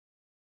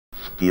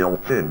steel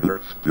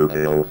finger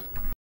studios.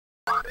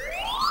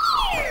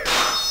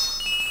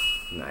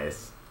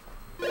 Nice.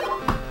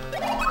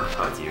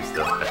 Oh, it's you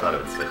still. I thought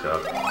it would switch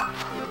up.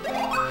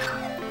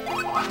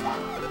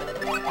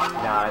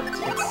 Nah, it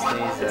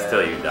stays. It's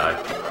still you,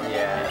 Doc.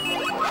 Yeah.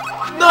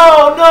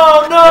 No,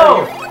 no,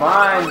 no! You're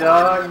fine,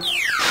 dog.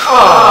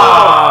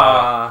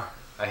 Oh!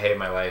 I hate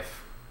my life.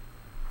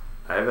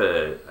 I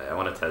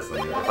want to test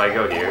something. If I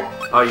go here,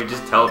 oh, you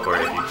just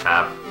teleport if you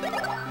tap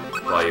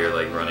while you're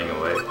like running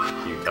away.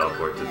 You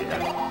teleport to the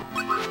end.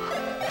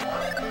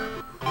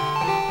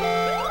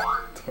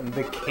 Tim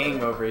the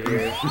king over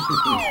here.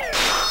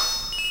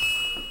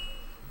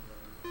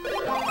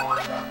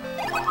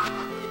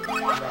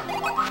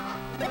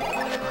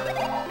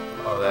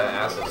 Oh, that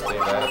asshole stayed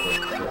right at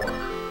the door.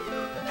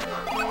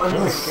 Oh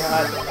my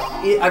god.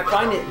 I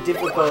find it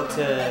difficult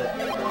to...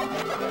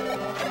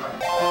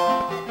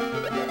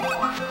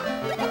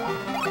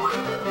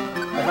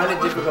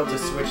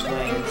 switch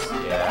lanes.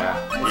 Yeah.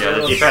 Yeah,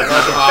 the D-pad's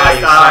not the Oh, best.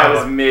 you I suck.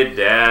 was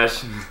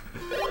mid-dash.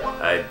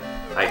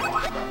 I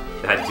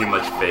had too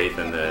much faith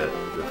in the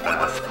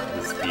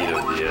speed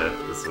of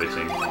the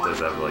switching. It does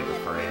have like a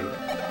frame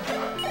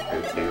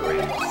or two where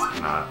you're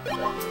just not.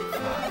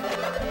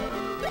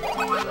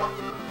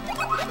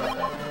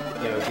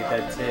 Yo, get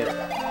that tip.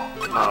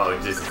 Oh,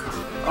 just.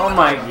 Oh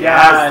my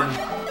Yes. god.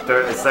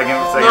 Second.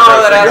 No, Second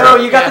that No,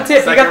 you got the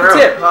tip. You got the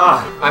tip.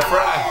 Oh. I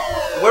forgot.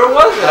 Where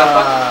was it? I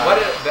thought, what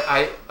did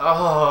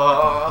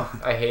oh,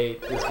 I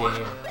hate this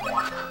game.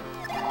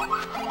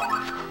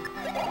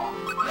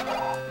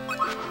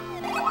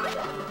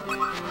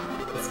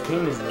 This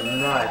game is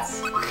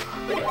nuts.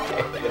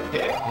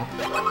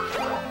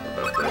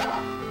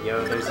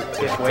 Yo, there's a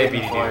tip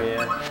waiting for you.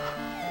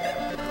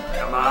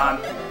 Come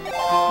on.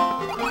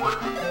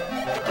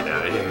 Get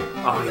out of here.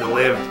 Oh, he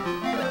lived.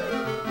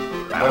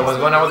 Wait, what's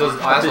going on with those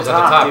assholes at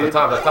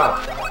the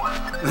top?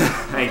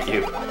 Thank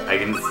you. I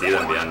can see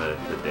them behind the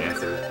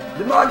dancer.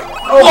 The mug.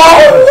 Oh,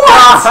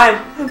 what?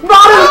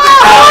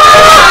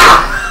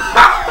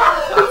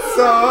 It's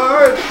so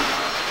hard.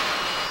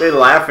 They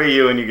laugh at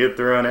you when you get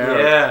thrown out.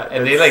 Yeah,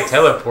 and they like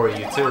teleport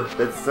you too.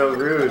 That's so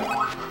rude.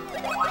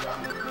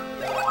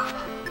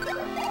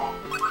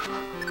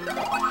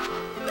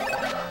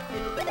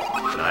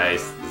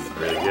 Nice. This is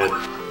really good.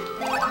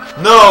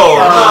 No,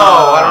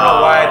 I don't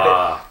know why I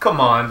did. Come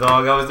on,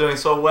 dog. I was doing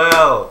so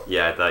well.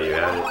 Yeah, I thought you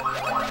had it.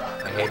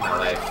 I hate my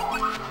life.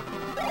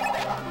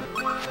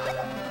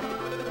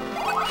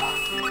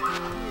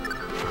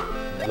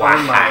 Oh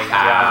my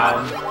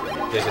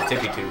god. There's a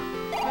tippy tube.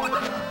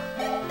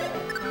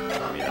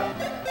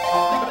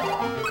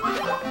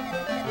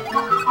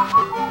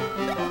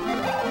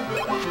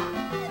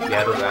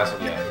 Yeah, those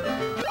assholes. Yeah.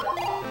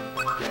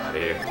 Get out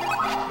of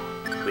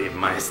here. Leave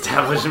my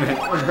establishment.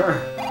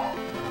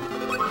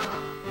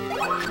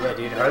 Yeah,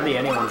 dude, hardly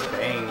anyone's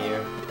paying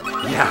you.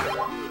 Yeah.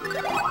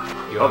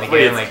 You only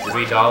Hopefully get like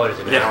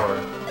 $3 an hour.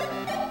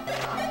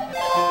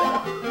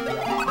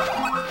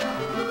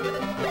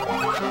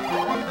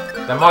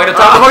 The mug at the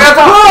top! The mug at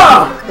the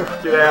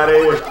top! Get out of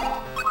here.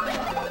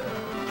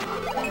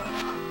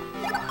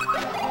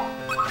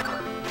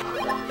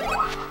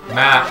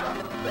 Matt.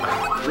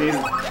 Please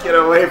get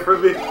away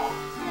from me.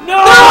 No!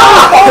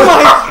 Oh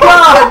my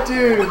god,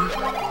 dude!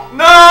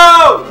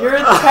 No! You're a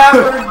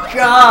tapper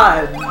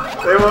god!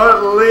 They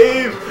won't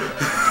leave.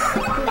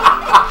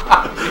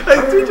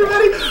 That's too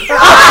many.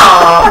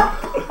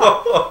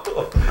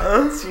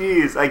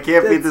 Jeez, I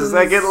can't beat the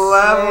second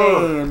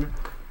level.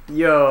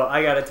 Yo,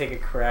 I gotta take a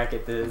crack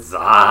at this.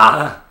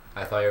 Ah.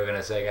 I thought you were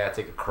gonna say I gotta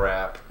take a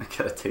crap. I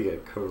gotta take a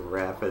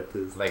crap at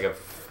this. Like a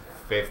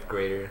 5th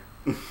grader.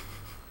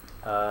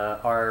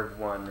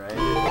 R1, right?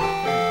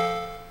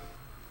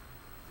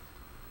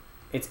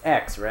 It's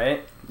X,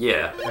 right?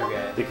 Yeah.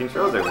 Okay. The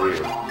controls are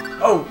weird.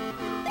 Oh!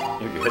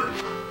 You're good.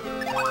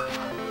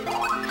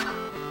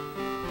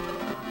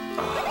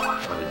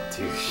 Oh, what a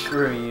douche.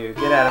 Screw you.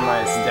 Get out of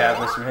my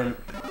establishment.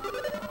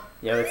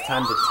 Yo, it's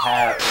time to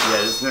tap.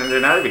 Yeah, they're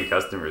not even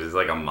customers. It's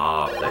like a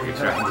mob that you're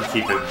trying to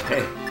keep at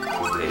bay.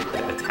 Because they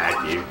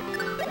attack you.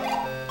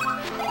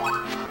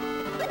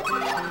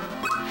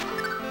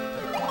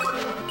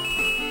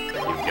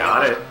 You've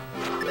got it.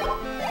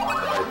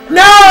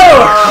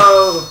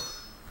 No!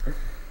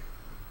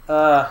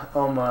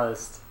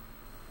 Almost.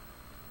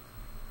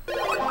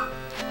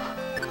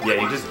 Yeah,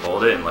 you just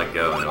hold it and let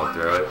go and it'll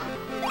throw it.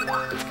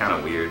 It's kind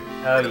of weird.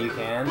 Oh, you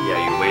can?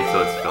 Yeah, you wait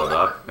till it's filled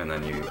up and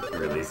then you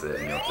release it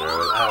and you'll throw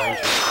it. Oh,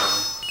 interesting.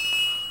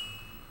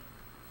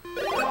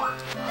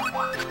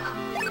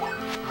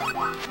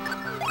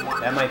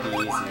 That might be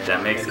easier.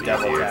 That makes than it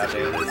double easier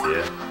tapping. to do this,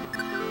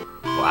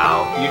 yeah.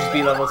 Wow. You just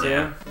beat level 2?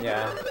 Yeah.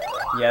 Yeah.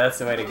 Yeah, that's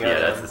the way to go. Yeah,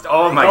 then. that's just,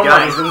 oh my Oh god,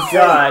 my he's insane.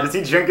 God. Is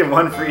he drinking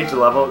one for each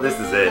level? This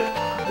is it.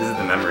 This is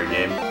the memory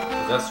game.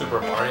 Is that Super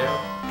Mario?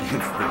 It's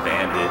the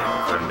bandit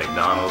from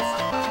McDonald's.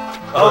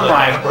 Oh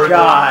my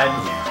god.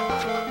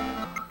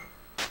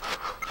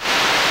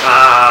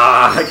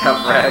 Ah, I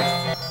got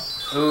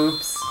wrecked.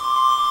 Oops.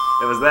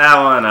 It was that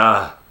one.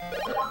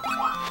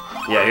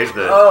 Yeah, here's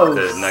the Oh,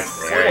 next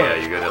sick.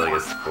 area. You go to like a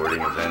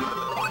sporting event.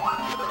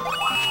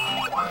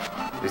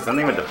 There's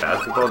something with the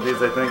basketball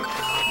dudes, I think,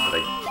 but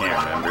I can't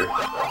remember.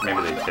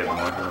 Maybe they tip more.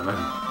 I don't know.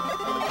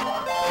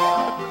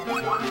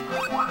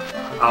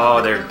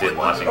 Oh, they're did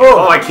watching.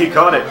 Oh, I keep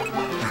caught it.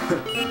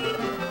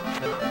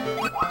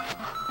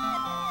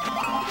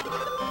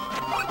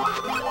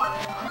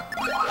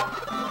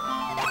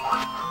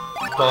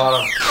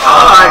 Bottom.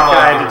 Oh,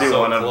 I had to do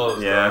so one of close,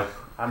 them. Yeah.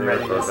 I'm They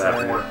ready were to close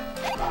after serve. me.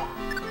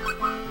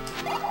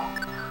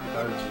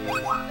 Oh jeez.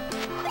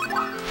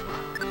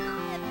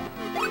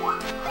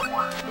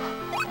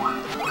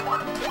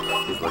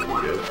 He's looking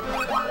good.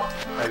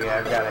 Okay,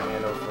 I've got a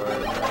handle for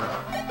it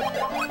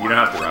now. You don't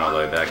have to run all the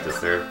way back to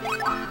serve. You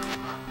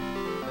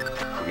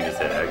can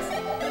just hit X.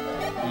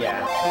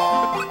 Yeah.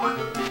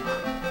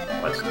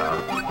 Watch top.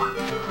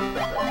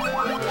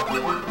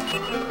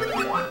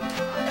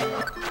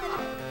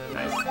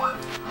 Nice.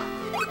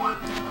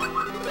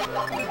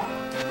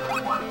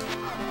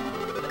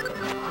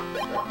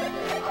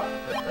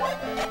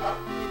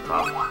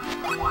 Top.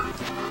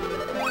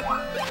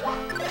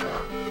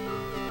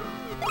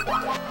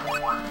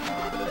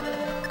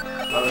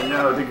 Oh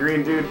no, the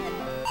green dude.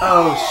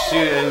 Oh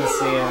shoot, I didn't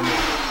see him.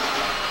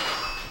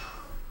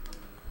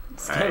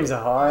 This Alright. game's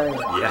hard.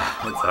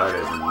 Yeah, it's hard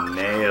as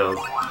nails.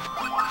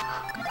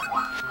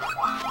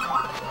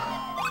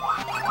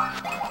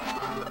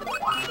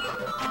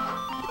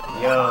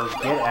 Yo,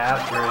 get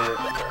after it.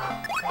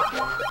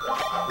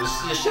 This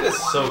shit is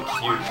so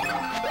cute.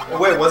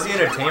 Wait, what's the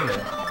entertainment?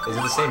 Is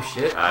it the same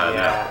shit? I don't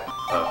Yeah. know.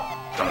 Oh,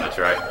 I'm gonna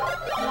try.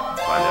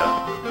 Let's find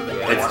out.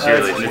 Yeah. It's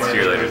that's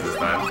cheerleaders this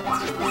time. It's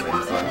just the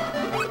same song.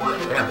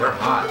 Damn, they're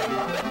hot.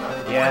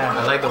 I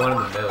Yeah. like the one in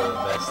the middle the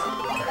best.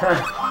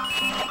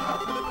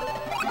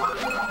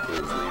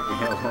 Please leave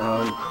me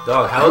alone.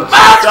 Dog, how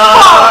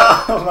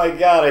Oh my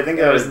god, I think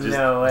I was There's just.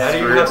 no way. how do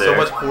you screwed have so there.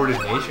 much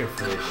coordination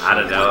for this shit? I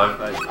don't know.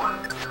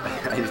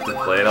 I used to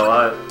play it a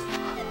lot.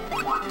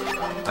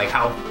 Like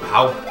how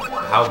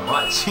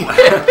much? I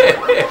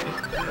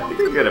think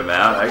a good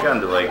amount. I got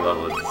into like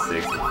level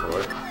 6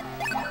 before.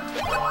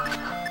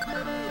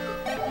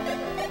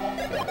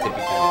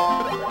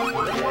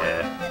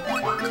 Yeah.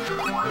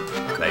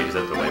 Now you just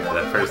have to wait for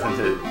that person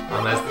to.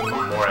 Unless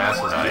more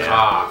assholes. Oh, do- yeah.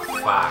 Ah,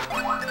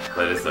 fuck.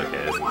 But it's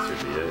okay. This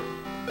should be it.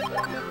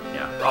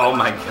 Yeah. Oh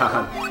my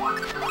god.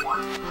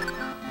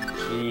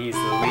 Jeez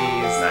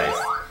Louise. Nice.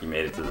 You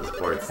made it to the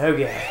sports.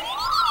 Okay.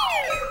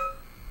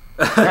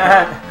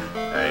 Alright,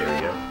 here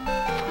we go.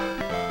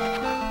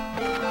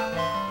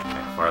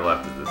 Okay, far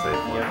left is the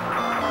safe one.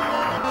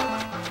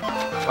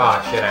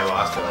 Ah, shit, I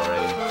lost it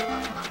already.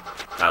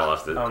 I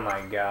lost it. Oh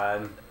my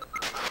god.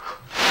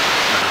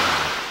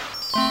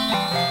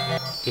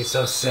 He's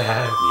so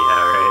sad. Yeah,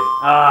 right.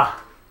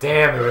 Ah.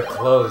 Damn, we were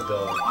close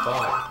though.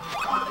 Fuck.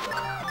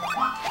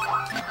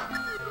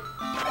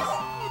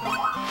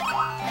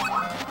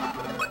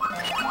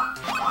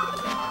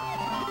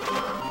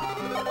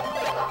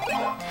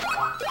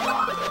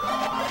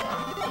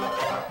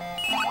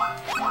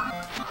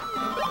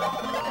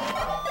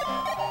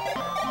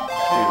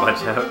 Dude,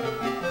 watch out.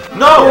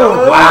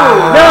 No!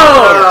 Wow! No!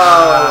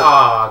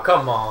 Ah,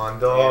 come on,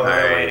 dog.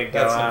 Alright, way to go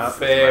That's out.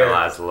 unfair. My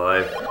last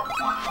life.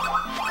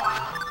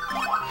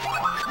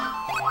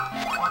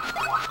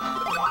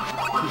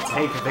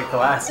 Take the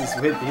glasses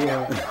with you.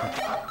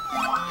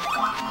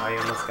 Oh, you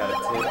almost got it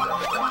too.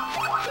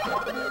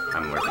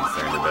 I'm more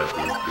concerned about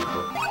these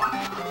people.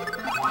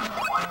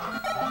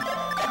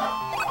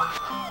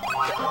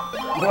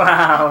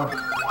 Wow.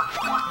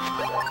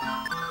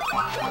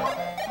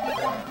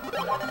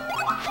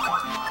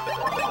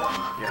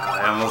 Yeah,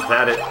 I almost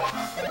had it.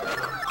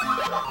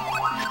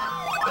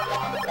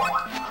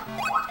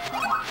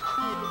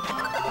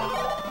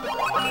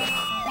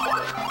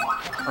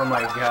 Oh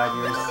my god,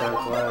 you were so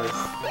close.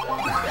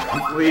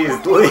 Please,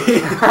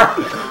 please.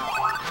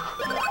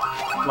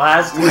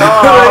 Last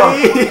call.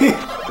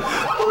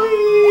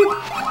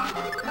 Please.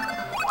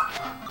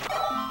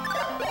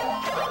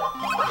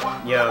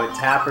 Yo,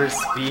 Tapper's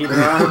speed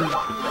run.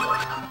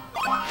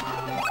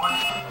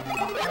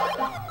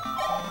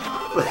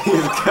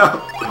 Please go.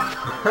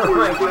 Oh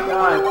my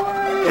god.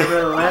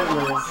 You're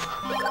relentless.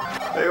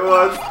 They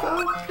won't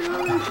stop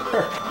coming.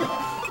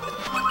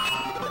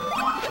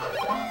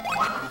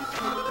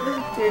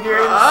 Dude, you're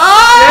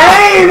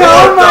insane!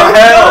 Oh my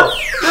hell!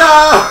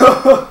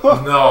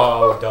 No!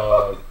 No,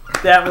 dog.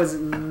 That was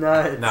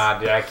nuts. Nah,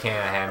 dude, I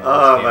can't handle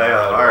Oh, this game. my I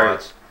gotta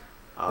heart.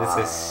 watch.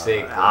 This is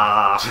sick. dude.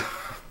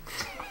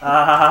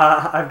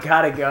 I've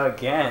gotta go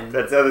again.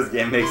 That's how this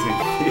game makes me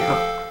feel.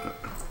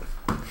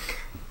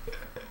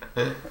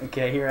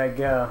 Okay, here I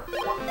go.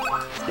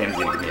 This game's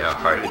gonna give me a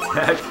heart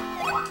attack.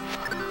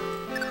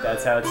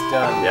 That's how it's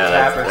done. Yeah,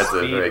 Tapper that's a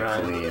speed very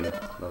run. clean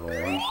level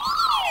 1.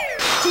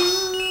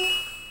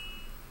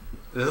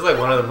 This is like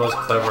one of the most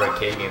clever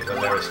arcade games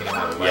I've ever seen in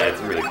my life. Yeah, it's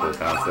a really cool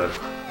concept.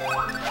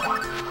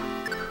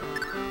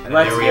 And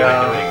Let's then we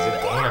like go. do it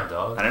exit. Damn,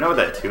 dog. I don't know what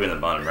that 2 in the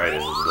bottom right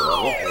is. Is it the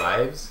level?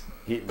 Lives?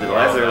 The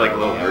lives are like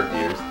little yeah.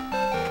 Rootbeers.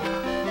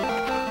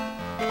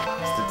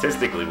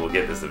 Statistically, we'll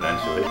get this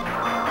eventually.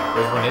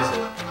 Which one is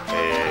it?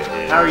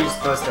 How are you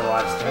supposed to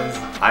watch this?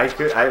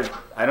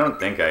 I don't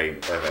think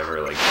I've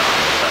ever like gone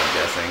without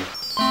guessing.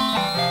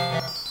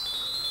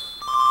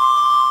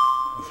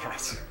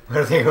 Yes. I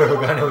don't think we're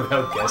gonna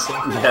without guessing.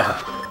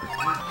 Yeah.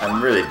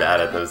 I'm really bad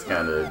at those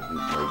kind of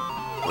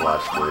like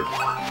watch the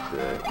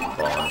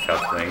ball and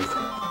cup things.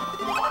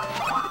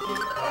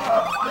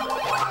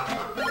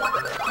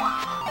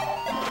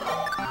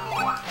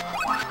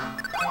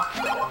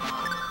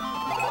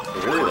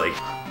 It really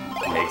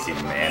like makes you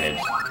manage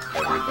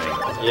everything.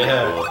 It's really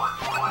Yeah. cool.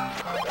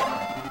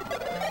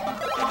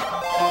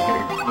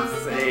 You're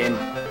insane.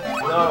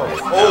 No.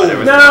 There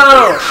was No!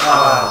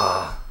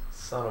 Ah.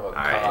 Son of a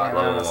Alright, I cock.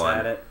 level almost 1.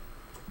 had it.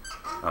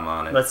 I'm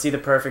on it. Let's see the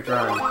perfect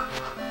run.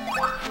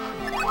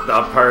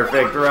 The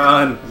perfect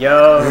run.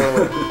 Yo!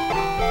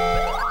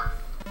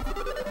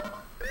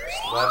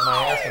 Slap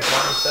my ass and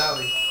call me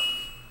Sally.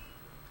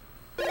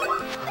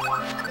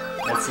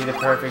 Let's see the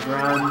perfect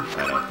run.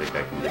 I don't think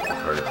I can get the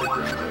perfect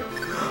run here.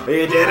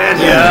 You did it!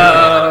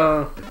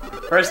 Yo!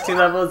 First 2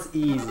 levels,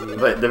 easy.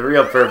 But the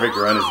real perfect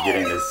run is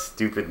getting this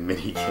stupid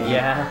mini game.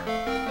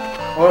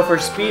 Yeah. Or for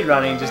speed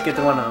running, just get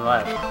the one on the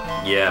left.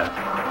 Yeah.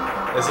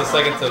 It's the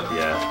second to.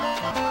 Yeah.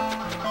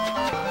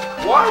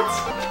 What?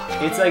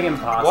 It's like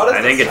impossible. What is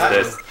I think this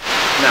it's this.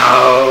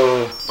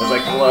 No! Was I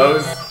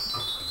close?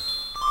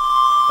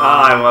 Oh,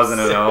 I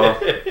wasn't at all.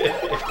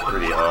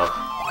 Pretty off.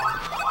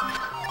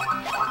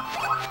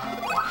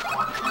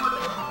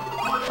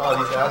 Oh,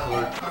 these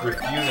assholes are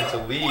refusing to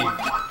leave.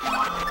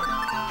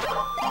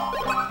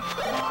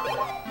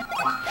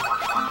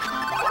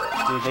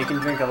 Dude, they can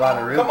drink a lot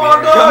of root Come beer.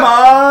 on, Come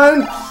on!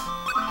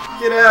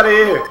 Get out of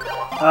here!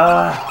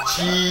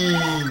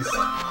 Jeez.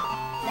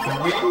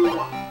 Three?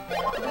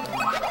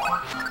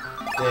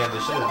 Damn,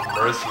 this shit is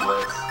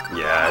merciless.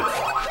 Yeah, it's...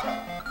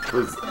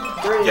 Please,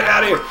 get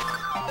out of here!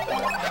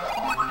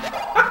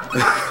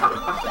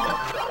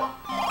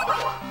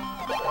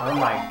 Oh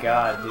my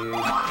god, dude.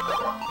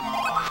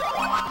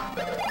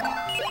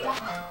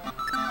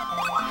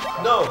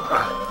 No.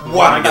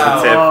 I get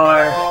the tip.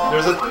 Or...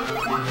 There's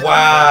a.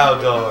 Wow,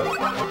 dog.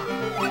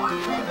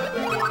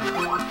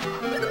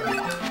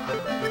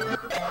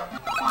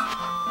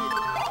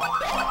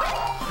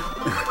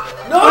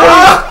 No!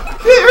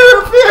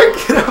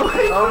 Get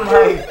away! Oh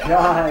my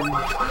god.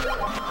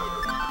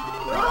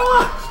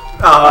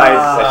 Oh, I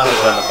should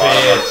have done the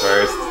bottom one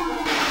first.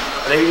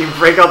 I think you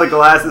break all the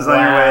glasses on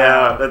your way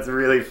Wow. out. That's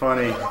really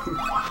funny.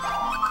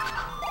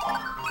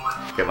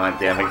 Come on,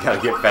 damn it,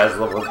 gotta get past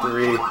level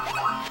 3.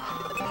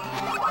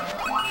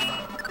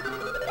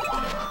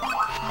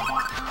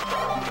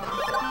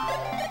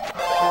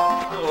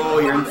 Oh,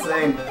 you're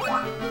insane.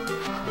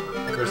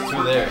 There's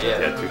 2 there, yeah.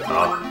 Yeah, too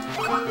top.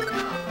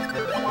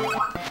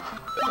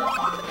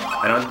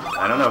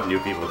 I don't know if new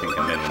people can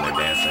come in when they're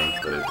dancing,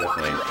 but it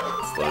definitely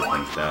slows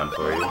things down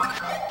for you.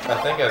 I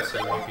think I've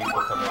seen new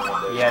people come in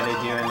one day. Yeah, they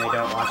do, and they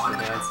don't watch the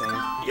dancing.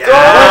 Yes!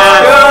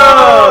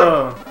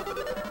 Oh!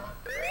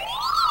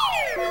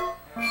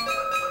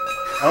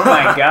 Oh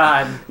my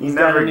god. He's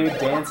got Never- a new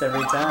dance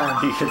every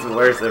time. He gets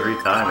worse every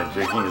time at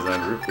drinking his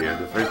own root beer.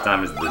 The first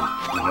time is the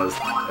most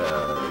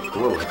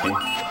cool looking.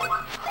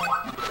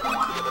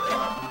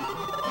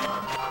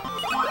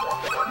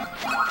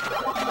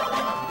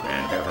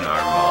 Man, we have an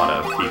armada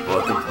of people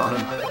at the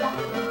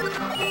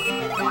bottom.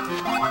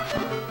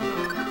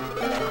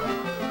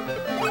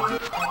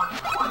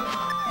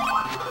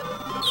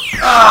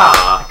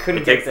 Ah!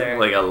 couldn't it get takes there.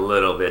 like a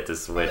little bit to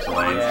switch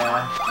lanes.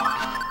 Yeah.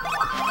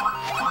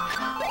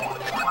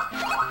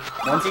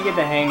 Once you get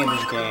the hang of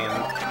this game,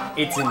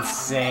 it's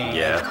insane.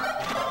 Yeah.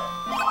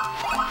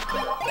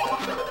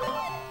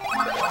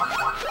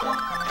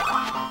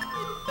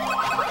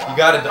 You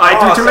got it. I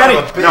threw too many!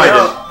 No, I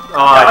didn't. Oh,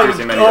 I threw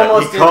too many.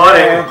 Almost He did caught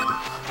there.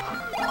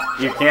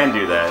 it! You can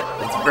do that.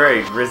 It's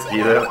very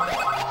risky though.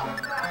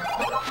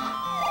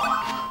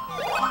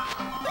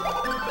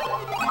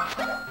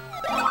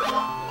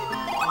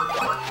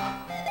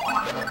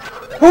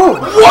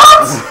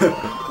 What?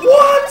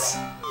 What?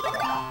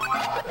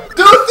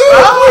 Dude!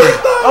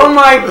 Oh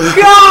my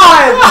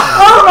god!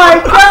 Oh my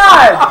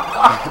god!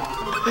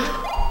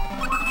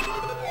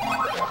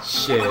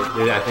 Shit,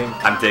 dude, I think.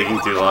 I'm taking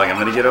too long. I'm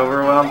gonna get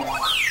overwhelmed.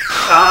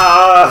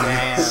 Ah!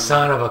 Damn.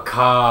 Son of a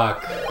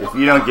cock. If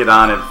you don't get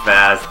on it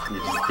fast, you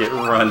just get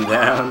run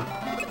down.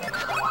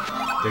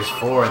 There's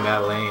 4 in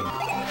that lane.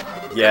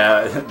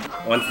 Yeah,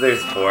 once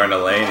there's 4 in a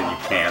lane and you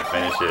can't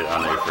finish it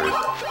on their first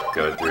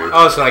go through.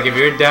 Oh, so like if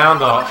you're down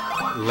the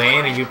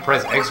lane and you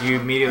press X, you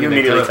immediately. You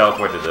immediately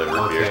teleport to the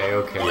root beer. Okay,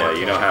 okay, Yeah, okay.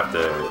 you don't have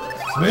to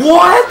switch,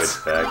 What?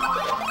 switch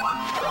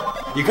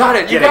back. You got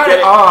it. You Get it, got get it.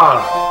 it.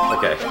 Oh.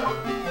 Okay.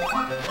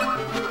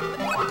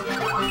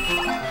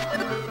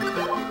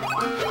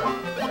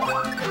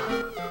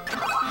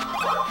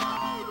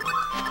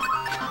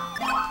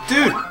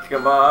 Dude.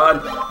 Come on.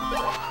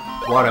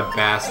 What a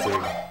bastard.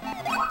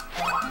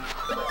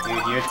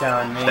 Dude, you're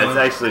telling me. That's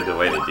actually the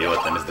way to deal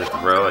with them, is to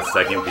throw a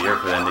second beer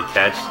for them to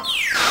catch.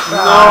 There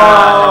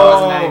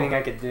wasn't anything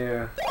I could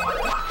do.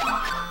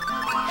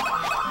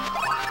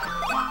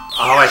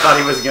 Oh, I thought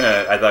he was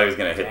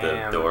gonna hit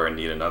Damn. the door and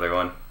need another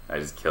one. I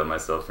just killed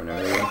myself for no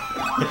reason.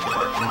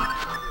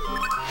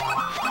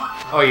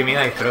 Oh, you mean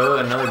like throw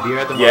another beer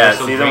at the Yeah,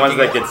 still see the ones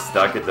drinking that it? get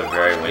stuck at the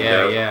very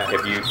window? Yeah.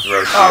 If you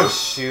throw two, Oh you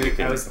shoot!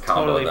 can I was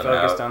combo totally them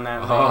focused out. on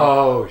that.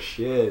 Oh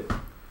shit!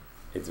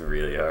 It's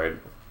really hard.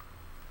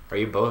 Are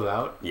you both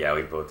out? Yeah,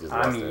 we both just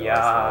lost I'm our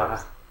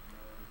yeah.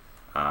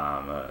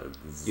 last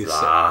You,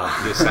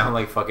 Zah. you sound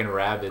like fucking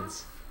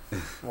rabbits.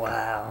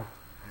 Wow.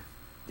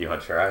 Do you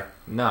want to try?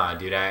 Nah,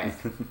 dude, I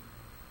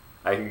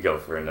can go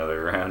for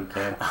another round,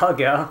 Ken. I'll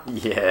go.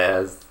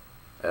 Yes.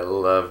 I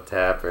love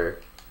Tapper.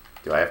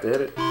 Do I have to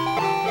hit it?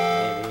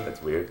 Maybe.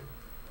 That's weird.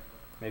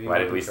 Maybe Why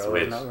my did we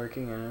controller's switch? not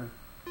working.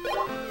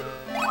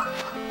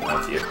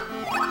 That's you.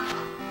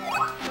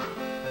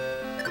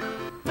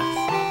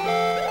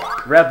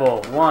 Nice.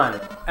 Rebel 1,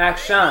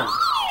 action!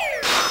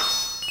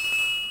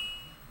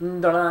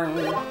 Dun.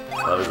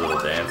 Love his little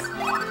dance.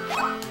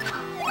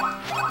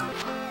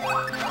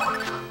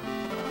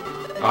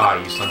 Ah,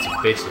 you sons of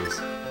bitches.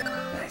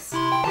 Nice.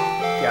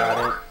 Got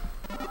it.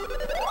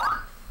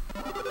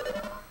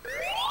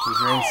 He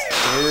drinks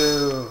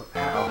too.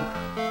 Ow.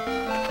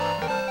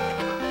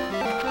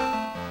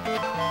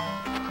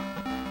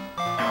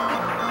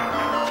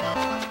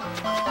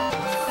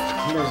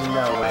 There's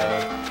no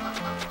way.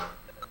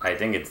 I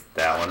think it's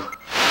that one. No,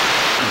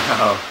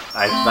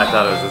 I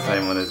thought it was the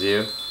same one as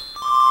you.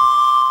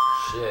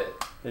 Shit.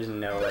 There's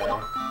no way.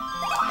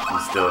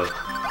 I'm still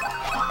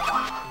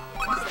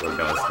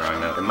going strong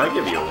now. It might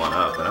give you a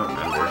 1-up. I don't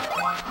remember.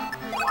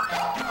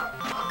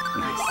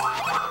 Nice.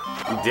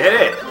 You did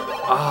it.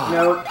 Oh.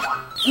 Nope.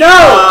 No!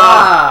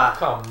 Ah!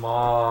 Come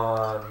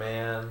on,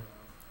 man.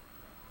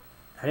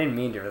 I didn't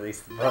mean to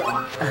release the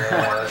button.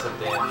 Yeah, that's a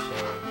damn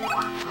shame.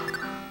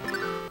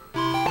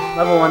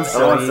 Level 1's so,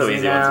 Level 1's so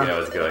easy now. once you know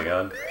what's going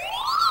on.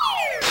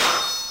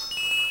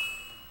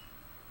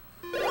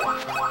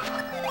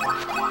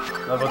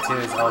 Level 2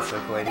 is also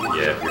quite easy.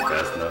 Yeah, if you're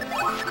fast enough.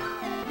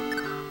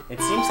 It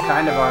seems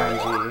kind of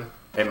RNG.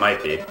 It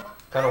might be.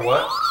 Kind of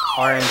what?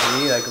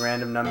 RNG, like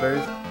random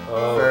numbers,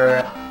 Oh.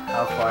 for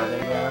how far they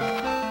go.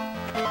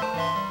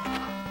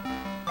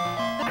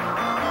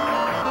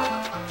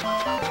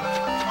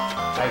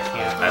 I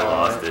can't. I follow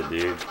lost it,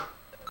 dude.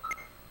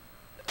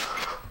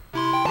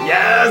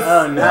 Yes!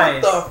 Oh,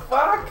 nice. What the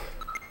fuck?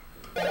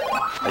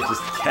 I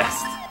just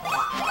guessed.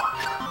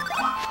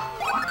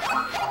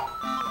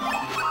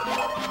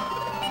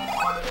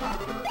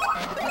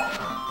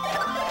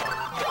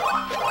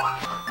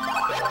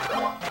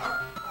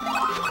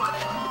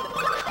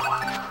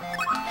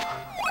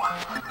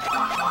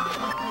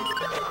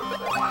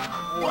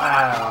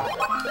 Wow.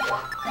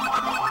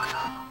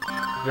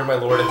 You're my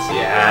lord and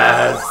savior.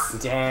 Yes!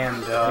 Damn,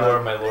 You dog.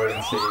 are my lord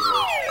and savior.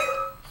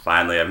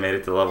 Finally, I made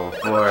it to level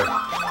 4.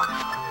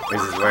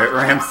 This is where it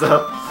ramps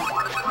up.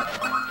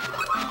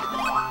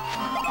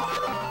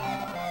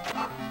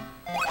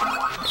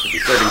 Should be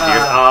serving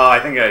beers. Oh, I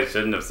think I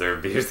shouldn't have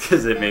served beers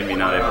because it made me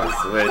not able to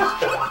switch.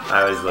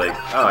 I was like,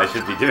 oh, I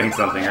should be doing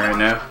something right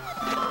now.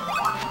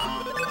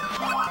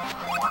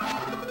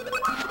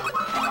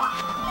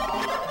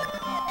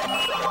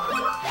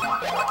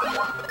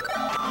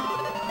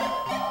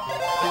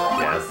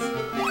 Yes.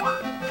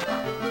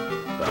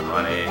 The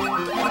money.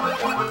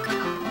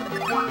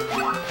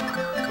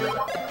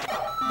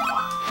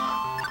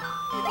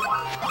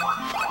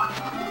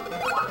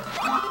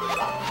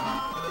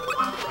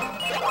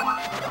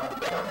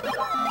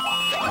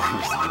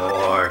 There's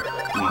more.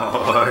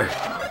 More.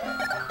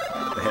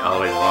 They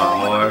always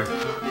want more.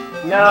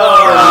 No!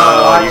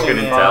 Oh, you Watching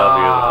couldn't it. tell if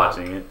you were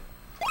watching it.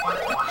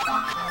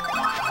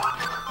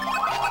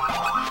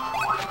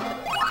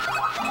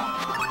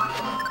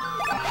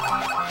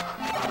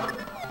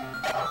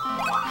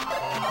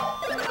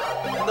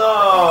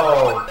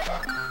 No!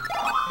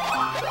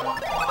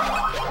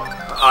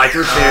 Oh, I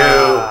threw 2.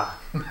 Ah.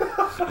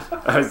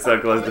 I was so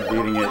close to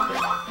beating it.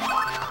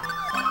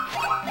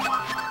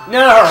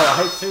 No!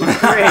 I threw 3.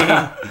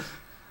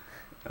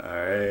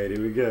 Alright,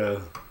 here we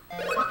go.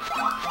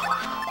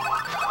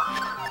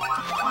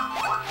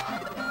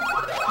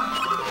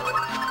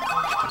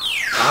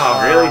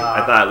 Oh, really?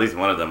 I thought at least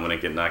one of them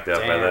wouldn't get knocked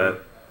out by Damn. that.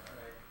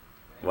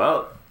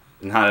 Well,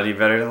 not any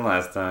better than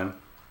last time.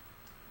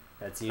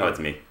 That's you. Oh, it's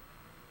me.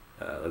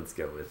 Let's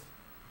go with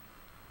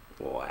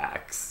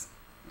wax.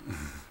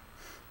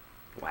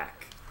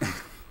 Whack.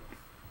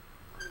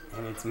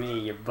 And it's me,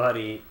 your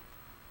buddy.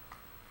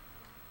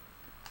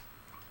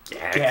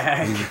 Gag.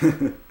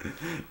 Gag.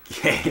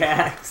 Gag.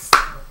 Gax.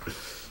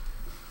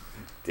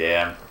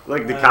 Damn.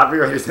 Look, the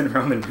copywriter's in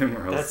Roman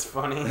numerals. That's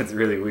funny. That's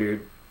really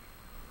weird.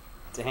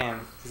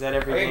 Damn. Is that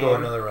every I can game? go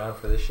another round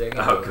for this shit.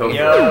 Oh, go for it.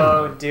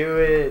 Yo, do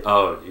it.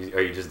 Oh,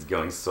 are you just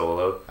going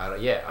solo? I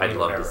don't, yeah, I I'd mean,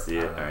 love whatever. to see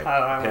it. I don't know.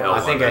 Alright. Hit I I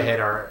think L1 I then. hit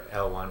R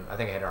L1. I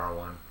think I hit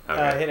R1.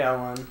 Okay. Hit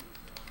L1.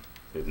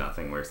 If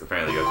nothing works,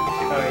 apparently go to the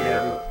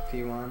Oh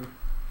people. yeah, P1.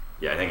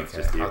 Yeah, I think it's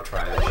Okay, just you. I'll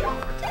try this shit one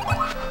more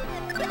time.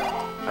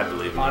 I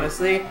believe in you.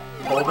 Honestly,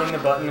 holding the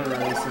button and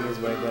releasing is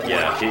way better.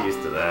 Yeah, get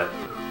used to that.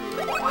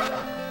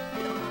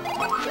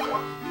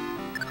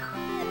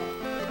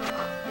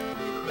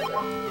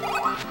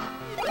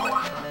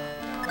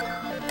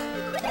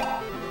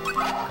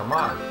 come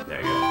on.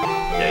 There you go.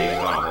 Yeah, you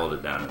just want to hold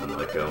it down and then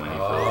let go when you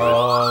feel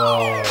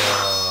Oh,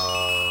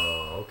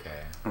 okay.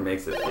 it. It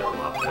makes it feel a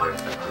lot better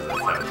because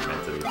that's how it's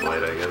meant to be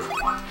played, I guess.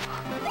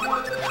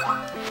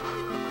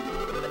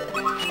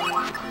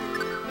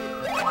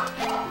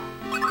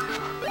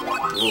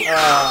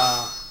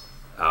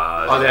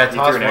 Oh, did I you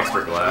toss threw an one?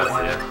 extra glass,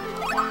 yeah.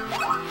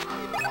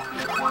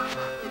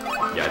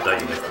 Yeah, I thought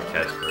you missed the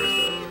catch first. As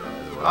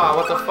well. Oh,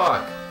 what the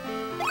fuck?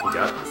 You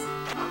got this.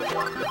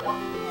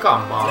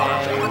 Come on,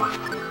 dude.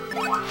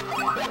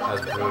 That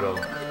was brutal.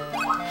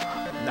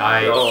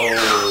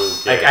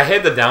 Like, I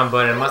hit the down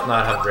button, it must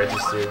not have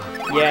registered.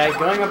 Yeah,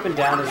 going up and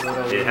down is a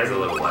little It has a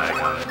weird. little lag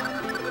on it.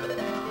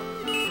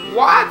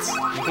 What?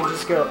 You can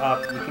just go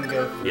up, you can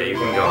go through. Yeah, you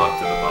can go up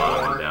to the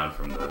bottom and down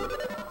from the to the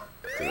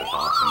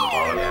top from the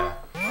bottom. Yeah.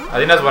 I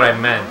think that's what I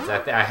meant.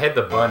 I hit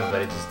the button,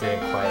 but it just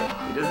didn't quite.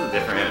 He does a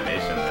different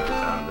animation every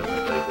time, doesn't he?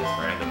 Like this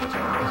random which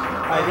animation.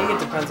 I think it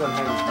depends on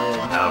how you did.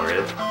 Oh,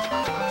 really?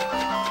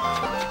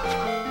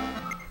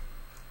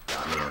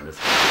 Got me on this.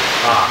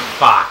 Ah,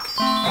 fuck.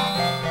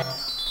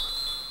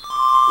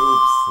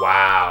 Oops.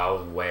 Wow, I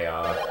was way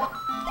off.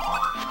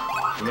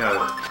 You know,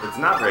 it's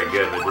not very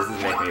good, but this is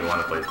making me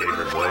want to play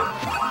Paperboy.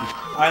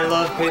 I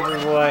love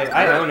Paperboy.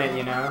 I own it,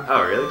 you know.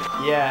 Oh, really?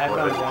 Yeah, I have it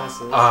on What?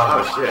 Genesis.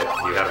 Oh, shit.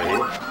 Do you have it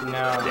here?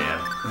 No.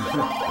 Damn.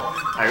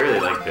 I really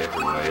like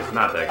Paperboy. It's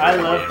not that good. I a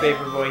love game.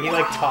 Paperboy. He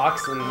like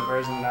talks in the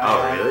version that I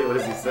Oh, have. really? What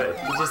does he say?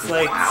 He's just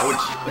like,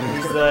 Ouch.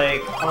 He's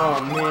like, oh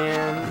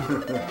man.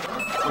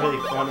 It's really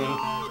funny.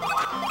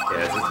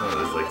 Yeah, it's just one of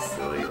those like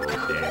silly old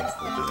games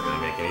that doesn't really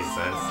make any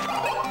sense.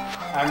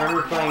 I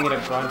remember playing it a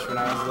bunch when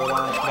I was little.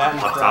 That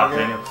and Up top Frogger.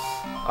 menu.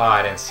 Oh,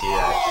 I didn't see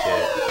that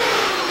shit.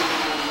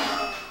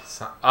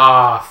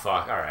 Ah,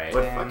 fuck. Alright.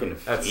 What Damn. fucking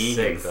That's fiends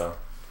sick, though.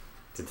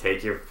 to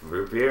take your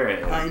root beer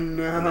and I and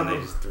then they know.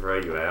 just throw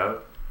you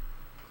out.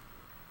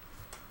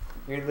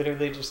 You're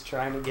literally just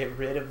trying to get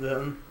rid of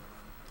them.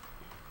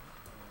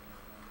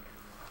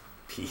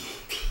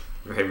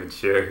 Very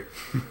mature.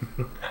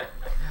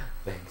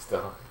 Thanks,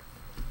 dog.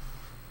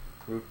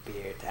 Root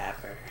beer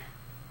tapper.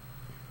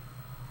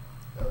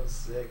 That was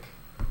sick.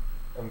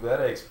 I'm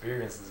glad I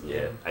experienced this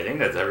Yeah, game. I think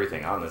that's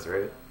everything on this,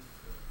 right?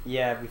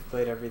 Yeah, we've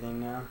played everything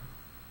now.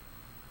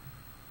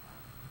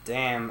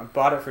 Damn, I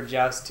bought it for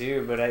Joust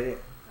too, but I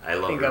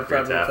love think Root I'll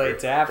Beer probably play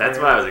Tapper. That's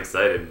why I was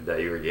excited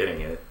that you were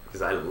getting it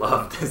because I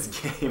love this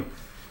game.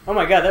 Oh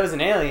my god, that was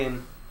an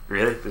alien.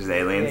 Really? There's Yeah, he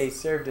aliens?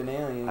 served an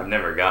alien. I've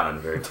never gotten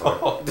very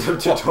far. The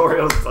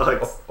tutorial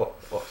sucks.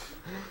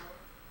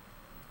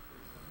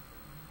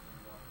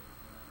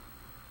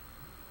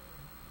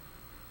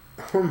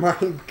 Oh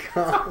my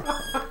god.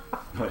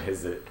 What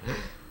is it?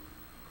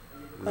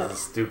 This is the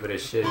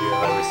stupidest shit you've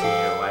ever seen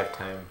in your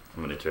lifetime.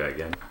 I'm gonna try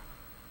again.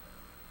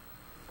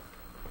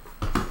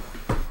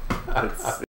 That's